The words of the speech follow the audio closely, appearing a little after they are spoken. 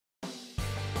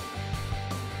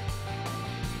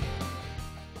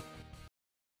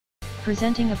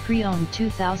Presenting a pre-owned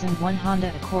 2001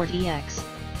 Honda Accord EX.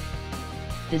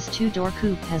 This two-door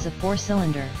coupe has a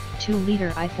 4-cylinder, 2-liter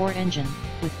i4 engine,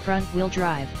 with front-wheel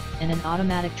drive, and an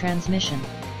automatic transmission.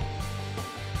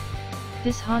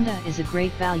 This Honda is a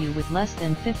great value with less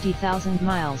than 50,000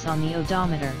 miles on the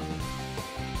odometer.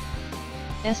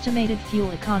 Estimated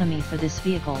fuel economy for this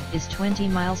vehicle is 20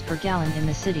 miles per gallon in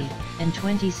the city, and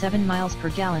 27 miles per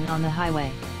gallon on the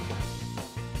highway.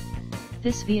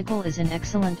 This vehicle is in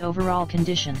excellent overall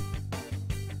condition.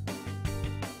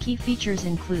 Key features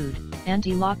include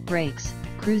anti-lock brakes,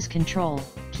 cruise control,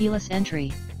 keyless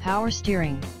entry, power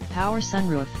steering, power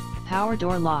sunroof, power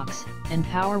door locks, and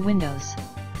power windows.